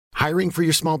Hiring for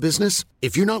your small business?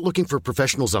 If you're not looking for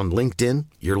professionals on LinkedIn,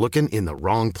 you're looking in the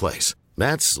wrong place.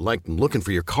 That's like looking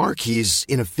for your car keys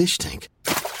in a fish tank.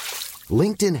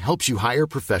 LinkedIn helps you hire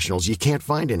professionals you can't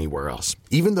find anywhere else,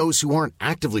 even those who aren't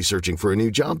actively searching for a new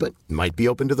job but might be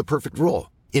open to the perfect role.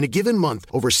 In a given month,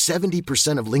 over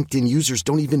 70% of LinkedIn users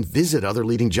don't even visit other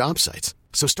leading job sites.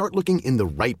 So start looking in the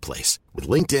right place. With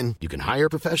LinkedIn, you can hire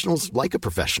professionals like a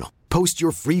professional. Post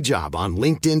your free job on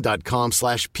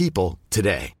linkedin.com/people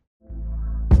today.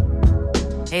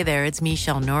 Hey there, it's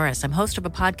Michelle Norris. I'm host of a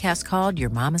podcast called Your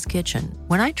Mama's Kitchen.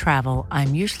 When I travel,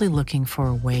 I'm usually looking for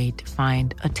a way to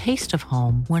find a taste of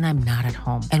home when I'm not at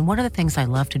home. And one of the things I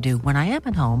love to do when I am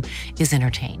at home is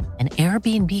entertain. And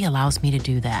Airbnb allows me to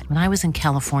do that. When I was in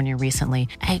California recently,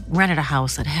 I rented a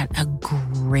house that had a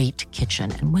great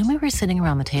kitchen. And when we were sitting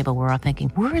around the table, we're all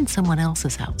thinking, we're in someone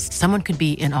else's house. Someone could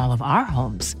be in all of our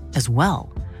homes as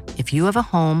well. If you have a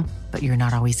home, but you're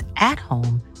not always at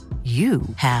home, you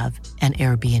have an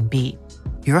Airbnb.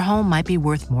 Your home might be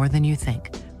worth more than you think.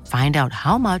 Find out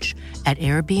how much at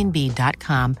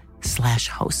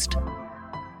airbnb.com/host. Down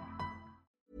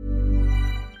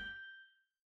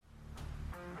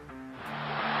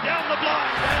the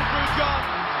blind, Andrew John.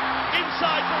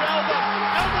 Inside for Elba.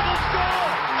 Elba will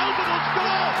score. Elba will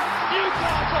score.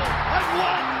 Newcastle have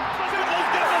won. Sybil's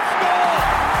going to score.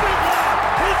 Sybil,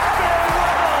 it's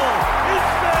farewell. It's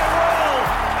farewell.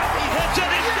 He hits it.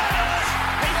 He's got it.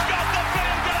 He's got the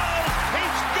field goal.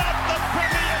 He's got the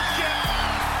premiership.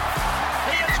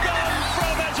 He has gone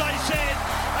from, as I said,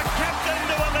 a captain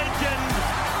to a legend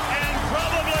and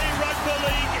probably rugby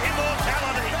league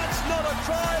immortality. That's not a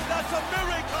try. That's a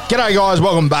miracle. G'day guys,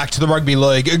 welcome back to the Rugby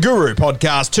League Guru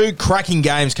podcast. Two cracking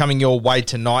games coming your way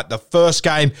tonight. The first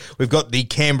game, we've got the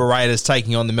Canberra Raiders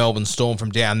taking on the Melbourne Storm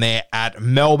from down there at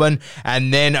Melbourne.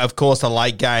 And then, of course, the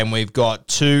late game, we've got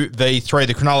 2v3,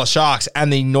 the Cronulla Sharks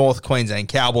and the North Queensland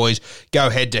Cowboys go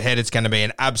head-to-head. It's going to be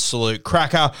an absolute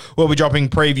cracker. We'll be dropping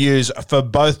previews for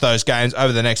both those games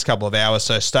over the next couple of hours,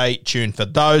 so stay tuned for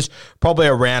those. Probably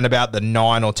around about the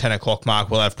 9 or 10 o'clock mark,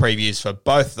 we'll have previews for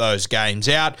both those games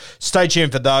out. Stay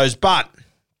tuned for those. But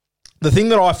the thing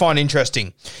that I find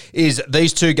interesting is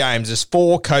these two games. There's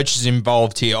four coaches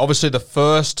involved here. Obviously, the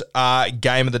first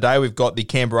game of the day, we've got the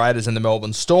Canberra Raiders and the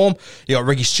Melbourne Storm. You got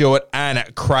Ricky Stuart and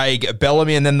Craig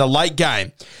Bellamy. And then the late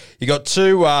game, you got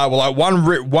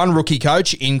one rookie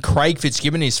coach in Craig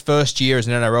Fitzgibbon, his first year as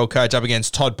an NRL coach, up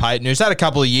against Todd Payton, who's had a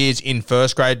couple of years in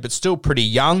first grade, but still pretty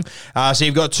young. So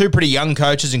you've got two pretty young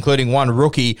coaches, including one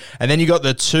rookie, and then you've got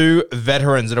the two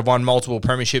veterans that have won multiple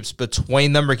premierships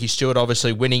between them. Ricky Stuart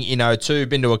obviously winning in 2002,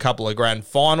 been to a couple of grand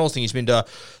finals. I think he's been to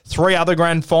 3 other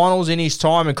grand finals in his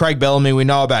time. And Craig Bellamy, we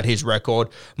know about his record,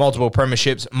 multiple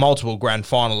premierships, multiple grand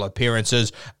final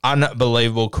appearances,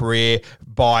 unbelievable career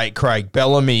by Craig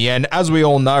Bellamy. And as we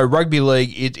all know, rugby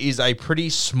league, it is a pretty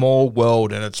small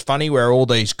world, and it's funny where all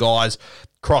these guys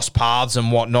cross paths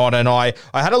and whatnot. And I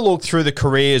had a look through the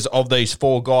careers of these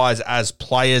four guys as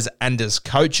players and as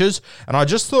coaches, and I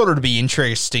just thought it would be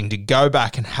interesting to go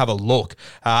back and have a look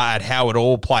at how it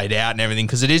all played out and everything,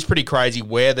 because it is pretty crazy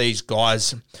where these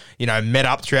guys, met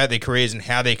up throughout their careers and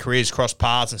how their careers crossed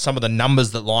paths and some of the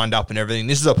numbers that lined up and everything.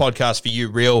 This is a podcast for you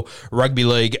real rugby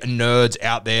league nerds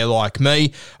out there like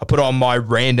me. I put on my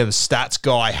random stats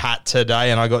guy hat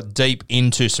today and I got deep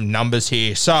into some numbers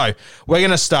here. So we're going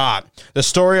to start the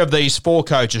story of these four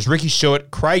coaches: Ricky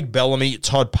Stuart, Craig Bellamy,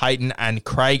 Todd Payton, and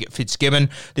Craig Fitzgibbon.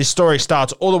 This story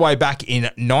starts all the way back in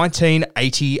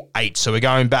 1988, so we're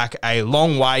going back a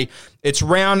long way. It's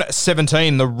round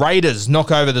 17. The Raiders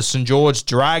knock over the St. George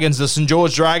Dragons. The St.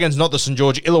 George Dragons, not the St.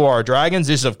 George Illawarra Dragons.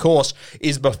 This, of course,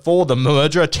 is before the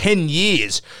merger, 10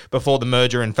 years before the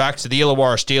merger, in fact. So the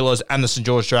Illawarra Steelers and the St.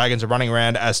 George Dragons are running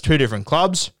around as two different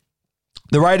clubs.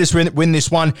 The Raiders win this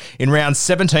one in round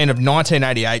 17 of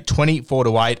 1988,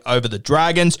 24-8 over the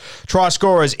Dragons. Try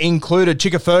scorers included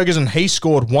Chicka Ferguson, he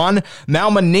scored 1. Mal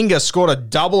Meninga scored a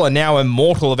double, and now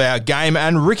immortal of our game.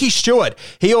 And Ricky Stuart,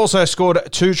 he also scored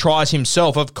 2 tries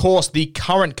himself. Of course, the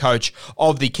current coach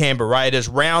of the Canberra Raiders.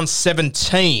 Round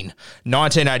 17,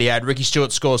 1988, Ricky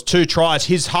Stuart scores 2 tries.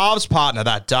 His halves partner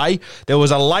that day, there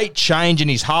was a late change, and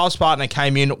his halves partner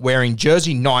came in wearing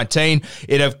jersey 19.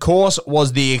 It, of course,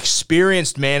 was the experienced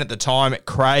experienced man at the time,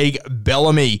 Craig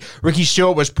Bellamy. Ricky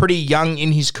Stuart was pretty young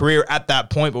in his career at that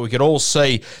point, but we could all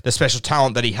see the special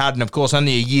talent that he had. And of course,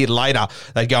 only a year later,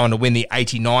 they'd go on to win the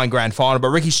 89 grand final. But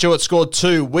Ricky Stuart scored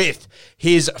 2 with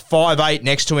his 5'8"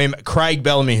 next to him, Craig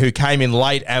Bellamy, who came in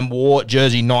late and wore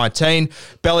jersey 19.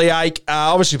 Bellyache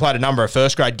obviously played a number of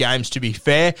first-grade games, to be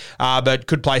fair, but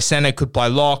could play centre, could play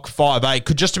lock, 5'8",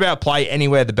 could just about play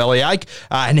anywhere the Bellyache,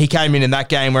 and he came in that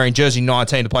game wearing jersey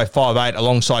 19 to play 5'8"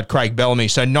 alongside Craig Bellamy.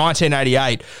 So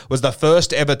 1988 was the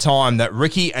first ever time that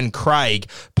Ricky and Craig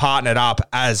partnered up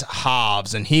as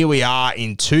halves, and here we are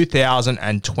in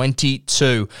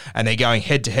 2022, and they're going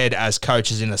head-to-head as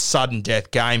coaches in a sudden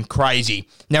death game. Crazy.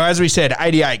 Now, as we said,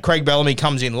 88, Craig Bellamy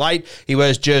comes in late. He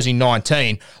wears jersey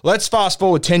 19. Let's fast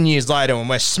forward 10 years later, and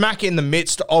we're smack in the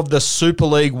midst of the Super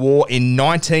League war in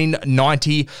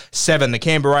 1997. The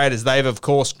Canberra Raiders, they've, of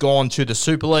course, gone to the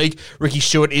Super League. Ricky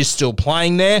Stuart is still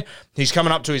playing there. He's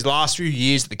coming up to his last few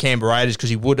years at the Canberra Raiders because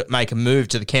he would make a move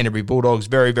to the Canterbury Bulldogs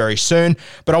very, very soon.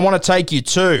 But I want to take you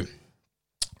to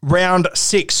Round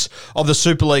 6 of the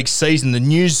Super League season. The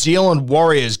New Zealand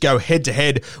Warriors go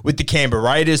head-to-head with the Canberra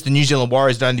Raiders. The New Zealand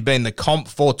Warriors had only been in the comp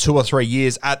for 2 or 3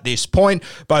 years at this point.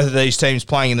 Both of these teams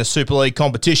playing in the Super League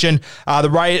competition.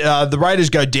 The Raiders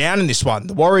go down in this one.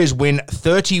 The Warriors win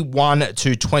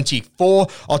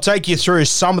 31-24. I'll take you through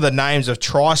some of the names of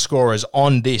try scorers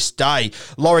on this day.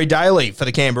 Laurie Daly for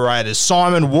the Canberra Raiders.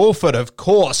 Simon Wolford, of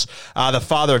course, the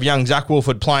father of young Zach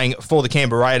Wolford, playing for the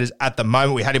Canberra Raiders at the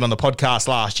moment. We had him on the podcast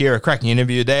last year, a cracking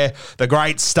interview there. The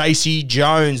great Stacey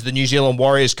Jones, the New Zealand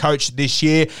Warriors coach this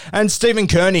year, and Stephen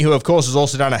Kearney, who of course has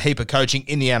also done a heap of coaching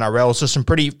in the NRL, so some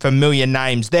pretty familiar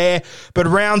names there. But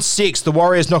round 6, the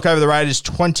Warriors knock over the Raiders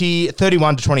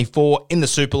 31-24 in the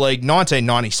Super League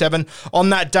 1997. On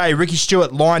that day, Ricky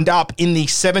Stuart lined up in the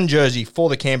 7 jersey for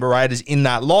the Canberra Raiders in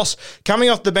that loss. Coming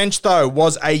off the bench, though,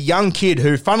 was a young kid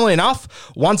who, funnily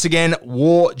enough, once again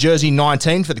wore jersey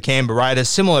 19 for the Canberra Raiders,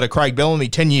 similar to Craig Bellamy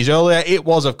 10 years earlier. It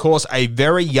was, of course, a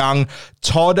very young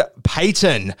Todd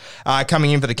Payton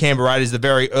coming in for the Canberra Raiders, the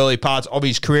very early parts of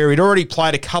his career. He'd already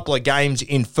played a couple of games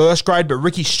in first grade, but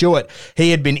Ricky Stuart,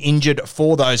 he had been injured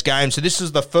for those games. So this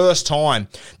is the first time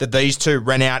that these two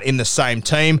ran out in the same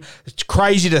team. It's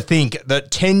crazy to think that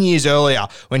 10 years earlier,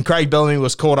 when Craig Bellamy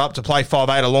was called up to play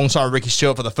 5'8" alongside Ricky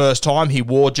Stuart for the first time, he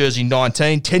wore jersey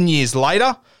 19. 10 years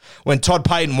later, when Todd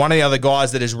Payton, one of the other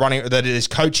guys that is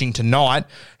coaching tonight,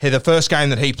 the first game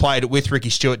that he played with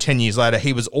Ricky Stuart 10 years later,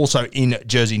 he was also in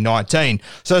jersey 19.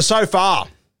 So far,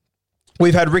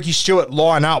 we've had Ricky Stuart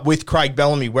line up with Craig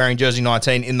Bellamy wearing jersey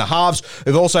 19 in the halves.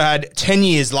 We've also had 10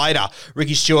 years later,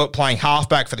 Ricky Stuart playing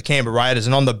halfback for the Canberra Raiders,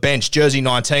 and on the bench, jersey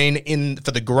 19 in for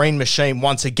the Green Machine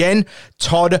once again,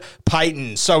 Todd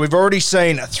Payton. So we've already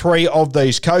seen 3 of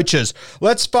these coaches.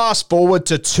 Let's fast forward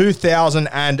to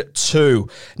 2002.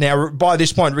 Now, by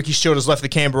this point, Ricky Stuart has left the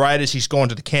Canberra Raiders. He's gone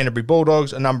to the Canterbury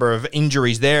Bulldogs, a number of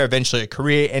injuries there, eventually a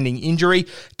career-ending injury.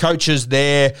 Coaches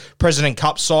there, President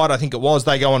Cup side, I think it was,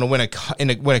 they go on to win a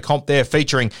comp there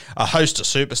featuring a host of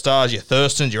superstars, your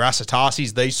Thurstons, your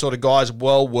Asatasis, these sort of guys.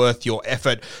 Well worth your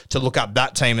effort to look up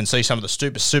that team and see some of the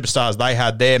superstars they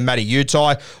had there. Matty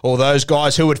Utai, all those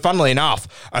guys who would, funnily enough,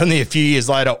 only a few years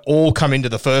later all come into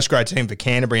the first grade team for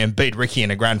Canterbury and beat Ricky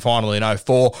in a grand final in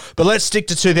 04. But let's stick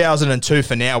to 2002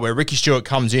 for now, where Ricky Stuart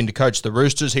comes in to coach the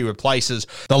Roosters. He replaces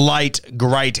the late,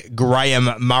 great Graham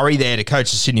Murray there to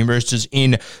coach the Sydney Roosters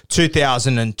in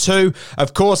 2002.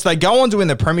 Of course, they go on to win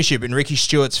the premiership in Ricky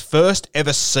Stuart's first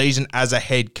ever season as a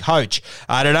head coach.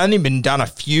 It had only been done a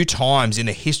few times in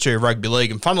the history of rugby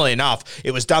league, and funnily enough,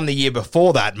 it was done the year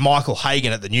before that. Michael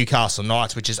Hagan at the Newcastle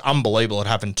Knights, which is unbelievable. It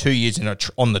happened 2 years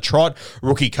on the trot.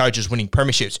 Rookie coaches winning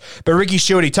premierships. But Ricky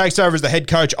Stuart, he takes over as the head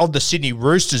coach of the Sydney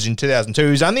Roosters in 2002.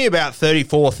 He was only about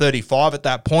 34, 35 at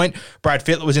that point. Brad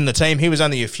Fittler was in the team. He was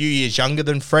only a few years younger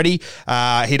than Freddie.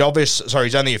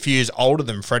 He's only a few years older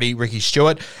than Freddie, Ricky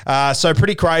Stuart. So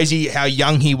pretty crazy how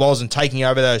young he was and taking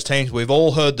over those teams. We've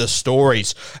all heard the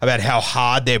stories about how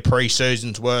hard their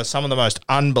pre-seasons were. Some of the most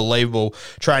unbelievable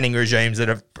training regimes that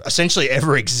have essentially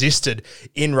ever existed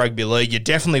in rugby league. You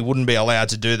definitely wouldn't be allowed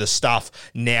to do the stuff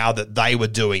now that they were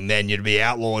doing then. You'd be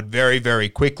outlawed very, very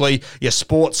quickly. Your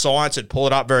sports science would pull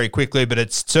it up very quickly, but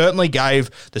it certainly gave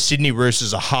the Sydney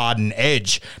Roosters a hardened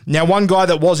edge. Now, one guy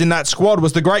that was in that squad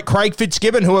was the great Craig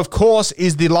Fitzgibbon, who, of course,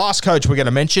 is the last coach we're going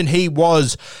to mention. He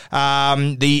was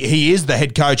he is the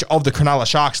head coach of the Cronulla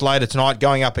Sharks later tonight,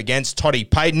 going up against Toddy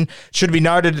Payten. Should be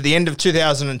noted at the end of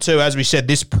 2002, as we said,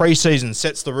 this preseason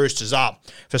sets the Roosters up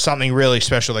for something really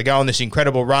special. They go on this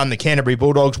incredible run. The Canterbury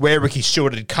Bulldogs, where Ricky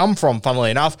Stuart had come from, funnily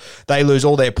enough, they lose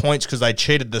all their points because they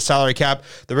cheated the salary cap.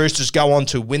 The Roosters go on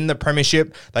to win the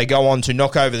premiership. They go on to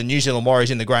knock over the New Zealand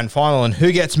Warriors in the grand final. And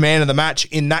who gets man of the match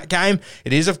in that game?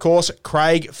 It is, of course,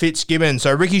 Craig Fitzgibbon.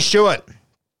 So Ricky Stuart,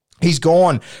 he's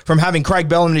gone from having Craig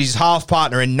Bellamy as his half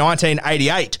partner in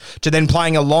 1988 to then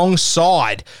playing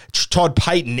alongside Todd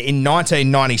Payten in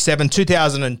 1997.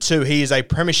 2002, he is a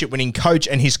premiership winning coach,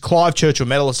 and his Clive Churchill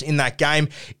medalist in that game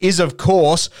is, of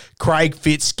course, Craig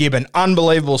Fitzgibbon.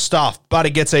 Unbelievable stuff, but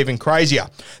it gets even crazier.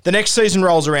 The next season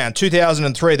rolls around,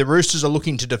 2003. The Roosters are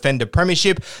looking to defend a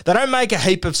premiership. They don't make a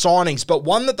heap of signings, but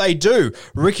one that they do,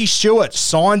 Ricky Stuart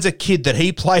signs a kid that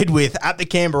he played with at the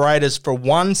Canberra Raiders for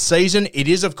one season. It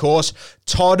is, of course,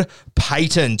 Todd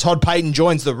Payten. Todd Payten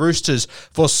joins the Roosters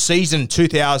for season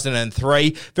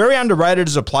 2003. Very underrated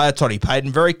as a player, Toddy Payten.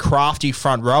 Very crafty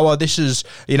front rower. This is,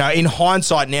 in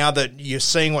hindsight now that you're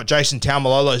seeing what Jason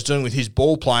Taumalolo is doing with his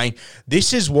ball playing,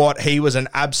 this is what he was an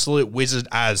absolute wizard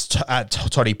at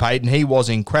Toddy Payten. He was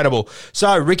incredible.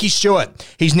 So, Ricky Stuart,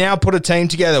 he's now put a team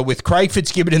together with Craig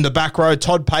Fitzgibbon in the back row,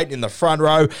 Todd Payten in the front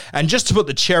row, and just to put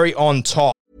the cherry on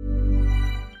top,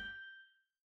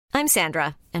 I'm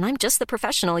Sandra, and I'm just the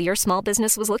professional your small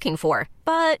business was looking for.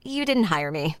 But you didn't hire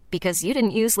me because you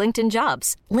didn't use LinkedIn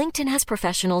Jobs. LinkedIn has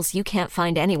professionals you can't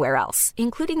find anywhere else,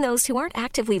 including those who aren't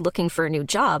actively looking for a new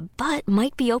job, but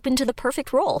might be open to the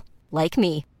perfect role, like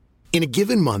me. In a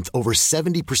given month, over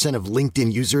 70% of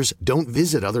LinkedIn users don't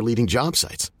visit other leading job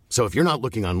sites. So if you're not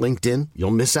looking on LinkedIn,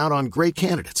 you'll miss out on great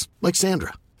candidates like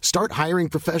Sandra. Start hiring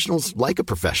professionals like a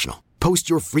professional. Post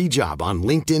your free job on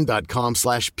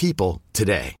linkedin.com/people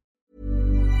today.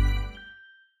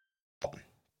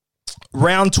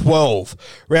 Round 12,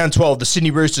 the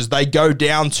Sydney Roosters, they go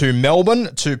down to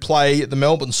Melbourne to play the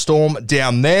Melbourne Storm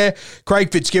down there.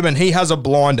 Craig Fitzgibbon, he has a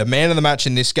blinder. Man of the match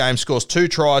in this game, scores 2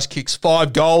 tries, kicks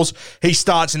 5 goals. He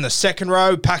starts in the second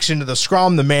row, packs into the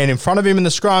scrum. The man in front of him in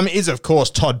the scrum is, of course,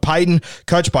 Todd Payten,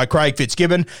 coached by Craig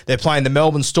Fitzgibbon. They're playing the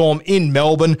Melbourne Storm in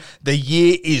Melbourne. The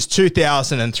year is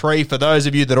 2003. For those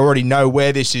of you that already know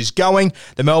where this is going,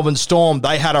 the Melbourne Storm,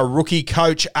 they had a rookie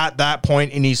coach at that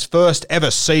point in his first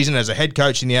ever season as a head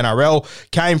coach in the NRL,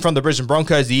 came from the Brisbane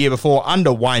Broncos the year before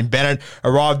under Wayne Bennett,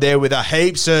 arrived there with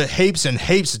heaps and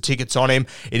heaps of tickets on him.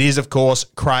 It is, of course,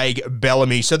 Craig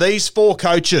Bellamy. So these 4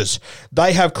 coaches,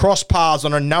 they have crossed paths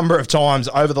on a number of times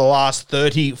over the last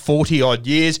 30, 40 odd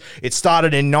years. It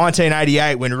started in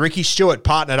 1988 when Ricky Stuart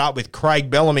partnered up with Craig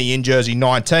Bellamy in jersey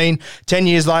 19. 10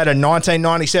 years later,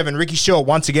 1997, Ricky Stuart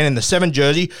once again in the 7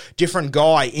 jersey. Different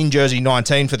guy in jersey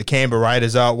 19 for the Canberra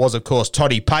Raiders was, of course,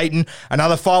 Toddy Payten.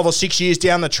 Another 5 or 6 years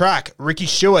down the track, Ricky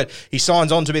Stuart, he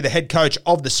signs on to be the head coach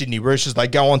of the Sydney Roosters. They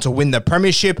go on to win the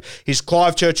premiership. His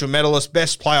Clive Churchill medalist,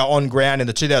 best player on ground in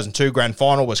the 2002 grand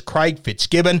final was Craig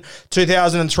Fitzgibbon.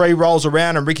 2003 rolls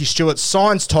around and Ricky Stuart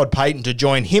signs Todd Payten to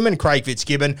join him and Craig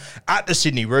Fitzgibbon at the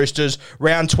Sydney Roosters.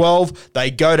 Round 12,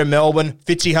 they go to Melbourne.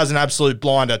 Fitzy has an absolute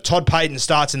blinder. Todd Payten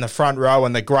starts in the front row,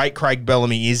 and the great Craig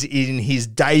Bellamy is in his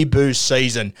debut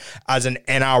season as an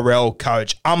NRL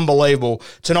coach. Unbelievable.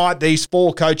 Tonight, these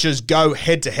 4 coaches go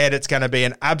head-to-head. It's going to be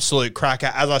an absolute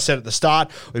cracker. As I said at the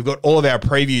start, we've got all of our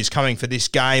previews coming for this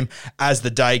game as the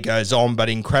day goes on, but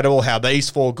incredible how these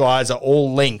 4 guys are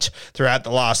all linked throughout the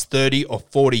last 30 or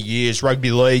 40 years.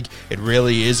 Rugby league, it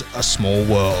really is a small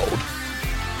world.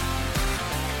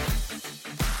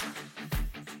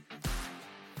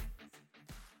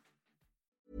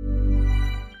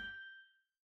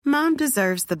 Mom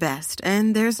deserves the best,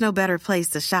 and there's no better place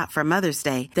to shop for Mother's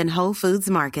Day than Whole Foods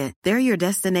Market. They're your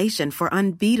destination for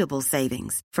unbeatable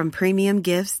savings, from premium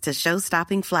gifts to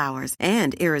show-stopping flowers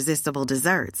and irresistible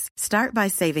desserts. Start by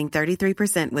saving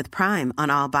 33% with Prime on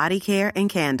all body care and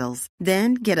candles.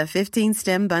 Then get a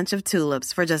 15-stem bunch of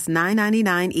tulips for just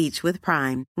 $9.99 each with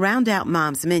Prime. Round out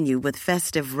Mom's menu with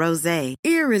festive rosé,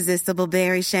 irresistible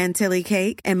berry chantilly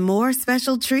cake, and more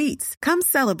special treats. Come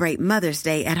celebrate Mother's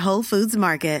Day at Whole Foods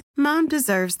Market. Mom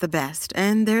deserves the best,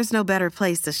 and there's no better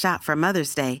place to shop for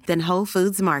Mother's Day than Whole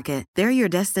Foods Market. They're your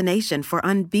destination for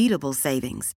unbeatable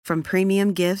savings, from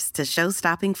premium gifts to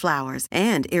show-stopping flowers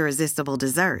and irresistible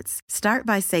desserts. Start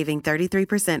by saving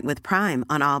 33% with Prime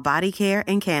on all body care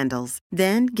and candles.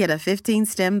 Then get a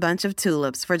 15-stem bunch of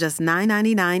tulips for just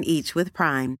 $9.99 each with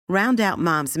Prime. Round out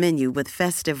Mom's menu with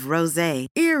festive rosé,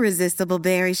 irresistible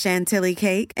berry chantilly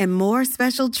cake, and more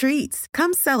special treats.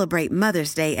 Come celebrate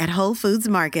Mother's Day at Whole Foods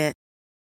Market.